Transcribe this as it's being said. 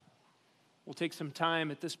We'll take some time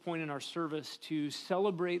at this point in our service to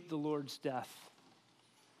celebrate the Lord's death,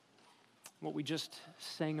 what we just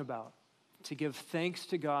sang about, to give thanks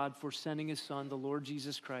to God for sending His Son, the Lord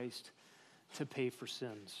Jesus Christ, to pay for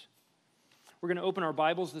sins. We're going to open our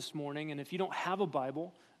Bibles this morning, and if you don't have a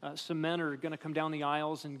Bible, some men are going to come down the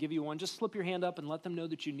aisles and give you one. Just slip your hand up and let them know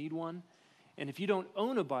that you need one. And if you don't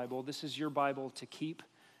own a Bible, this is your Bible to keep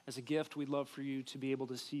as a gift. We'd love for you to be able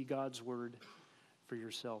to see God's Word for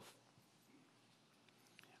yourself.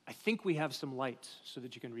 I think we have some lights so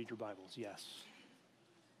that you can read your Bibles, yes.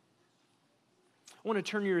 I want to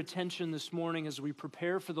turn your attention this morning as we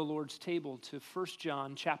prepare for the Lord's table to 1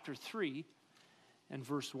 John chapter 3 and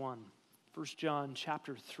verse 1. 1 John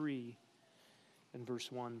chapter 3 and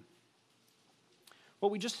verse 1.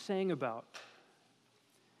 What we just sang about,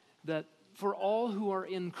 that for all who are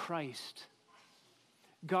in Christ,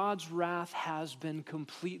 God's wrath has been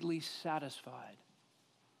completely satisfied.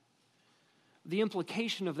 The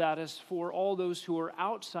implication of that is for all those who are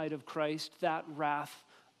outside of Christ, that wrath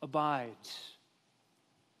abides.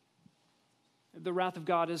 The wrath of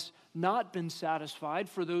God has not been satisfied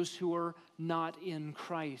for those who are not in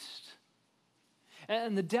Christ.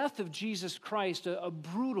 And the death of Jesus Christ, a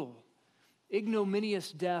brutal,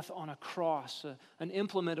 ignominious death on a cross, an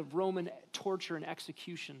implement of Roman torture and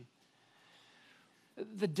execution.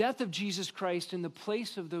 The death of Jesus Christ in the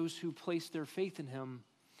place of those who place their faith in Him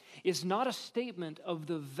is not a statement of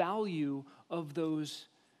the value of those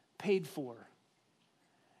paid for,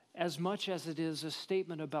 as much as it is a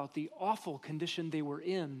statement about the awful condition they were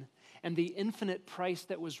in and the infinite price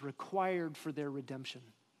that was required for their redemption.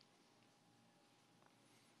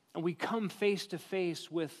 And we come face to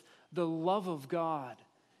face with the love of God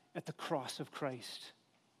at the cross of Christ.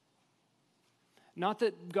 Not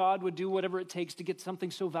that God would do whatever it takes to get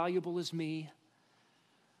something so valuable as me,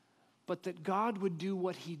 but that God would do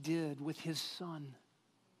what He did with His Son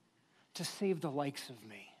to save the likes of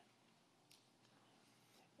me.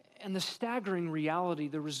 And the staggering reality,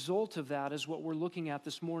 the result of that is what we're looking at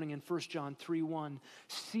this morning in 1 John 3:1.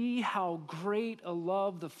 See how great a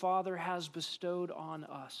love the Father has bestowed on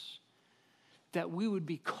us, that we would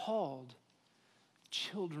be called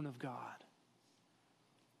children of God.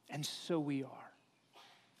 And so we are.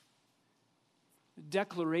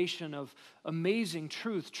 Declaration of amazing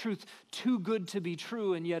truth too good to be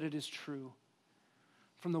true, and yet it is true.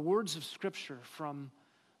 From the words of Scripture, from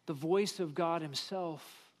the voice of God Himself,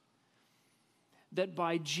 that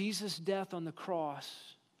by Jesus' death on the cross,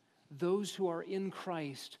 those who are in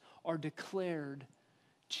Christ are declared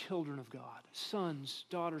children of God, sons,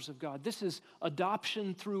 daughters of God. This is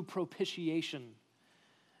adoption through propitiation.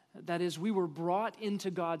 That is, we were brought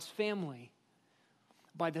into God's family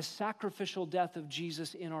by the sacrificial death of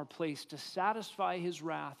Jesus in our place to satisfy His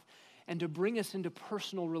wrath and to bring us into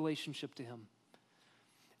personal relationship to Him.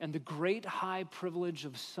 And the great high privilege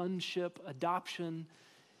of sonship, adoption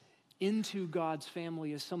into God's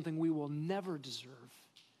family is something we will never deserve.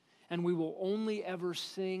 And we will only ever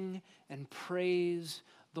sing and praise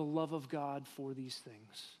the love of God for these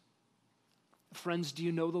things. Friends, do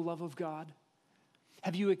you know the love of God?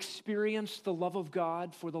 Have you experienced the love of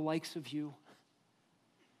God for the likes of you?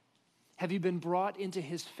 Have you been brought into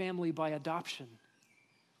His family by adoption?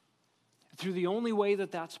 Through the only way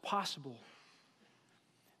that that's possible,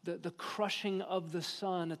 the crushing of the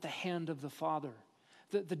Son at the hand of the Father,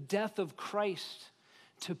 the death of Christ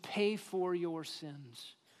to pay for your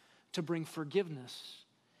sins, to bring forgiveness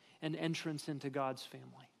and entrance into God's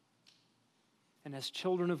family. And as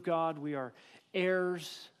children of God, we are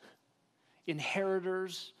heirs,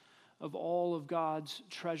 inheritors of all of God's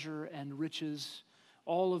treasure and riches,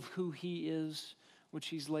 all of who He is, which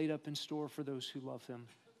He's laid up in store for those who love Him.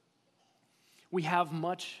 We have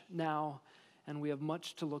much now, and we have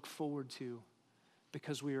much to look forward to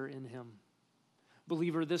because we are in Him.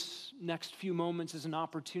 Believer, this next few moments is an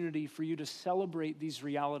opportunity for you to celebrate these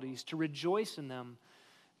realities, to rejoice in them,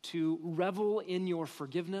 to revel in your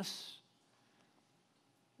forgiveness,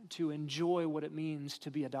 to enjoy what it means to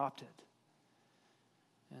be adopted.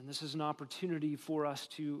 And this is an opportunity for us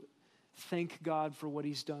to thank God for what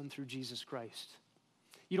He's done through Jesus Christ.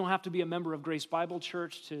 You don't have to be a member of Grace Bible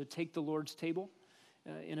Church to take the Lord's table.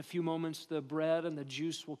 In a few moments, the bread and the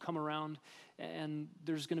juice will come around, and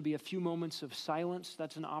there's going to be a few moments of silence.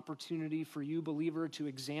 That's an opportunity for you, believer, to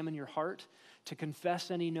examine your heart, to confess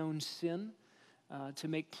any known sin, to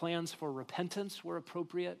make plans for repentance where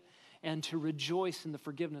appropriate, and to rejoice in the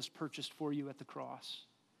forgiveness purchased for you at the cross.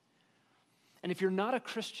 And if you're not a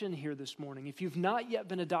Christian here this morning, if you've not yet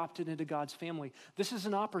been adopted into God's family, this is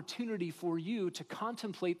an opportunity for you to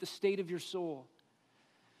contemplate the state of your soul,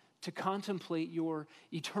 to contemplate your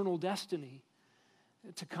eternal destiny,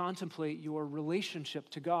 to contemplate your relationship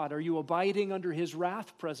to God? Are you abiding under his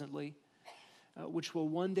wrath presently, which will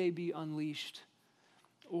one day be unleashed?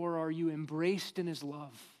 Or are you embraced in his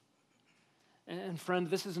love? And friend,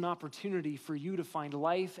 this is an opportunity for you to find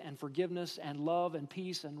life and forgiveness and love and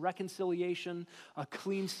peace and reconciliation, a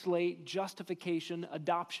clean slate, justification,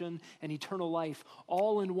 adoption, and eternal life,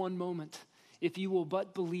 all in one moment, if you will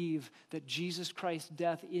but believe that Jesus Christ's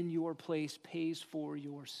death in your place pays for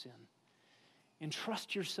your sin.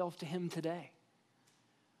 Entrust yourself to him today.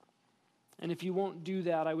 And if you won't do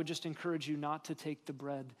that, I would just encourage you not to take the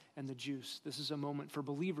bread and the juice. This is a moment for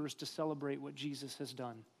believers to celebrate what Jesus has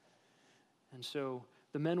done. And so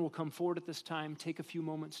the men will come forward at this time, take a few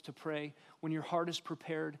moments to pray. When your heart is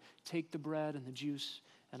prepared, take the bread and the juice,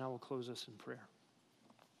 and I will close us in prayer.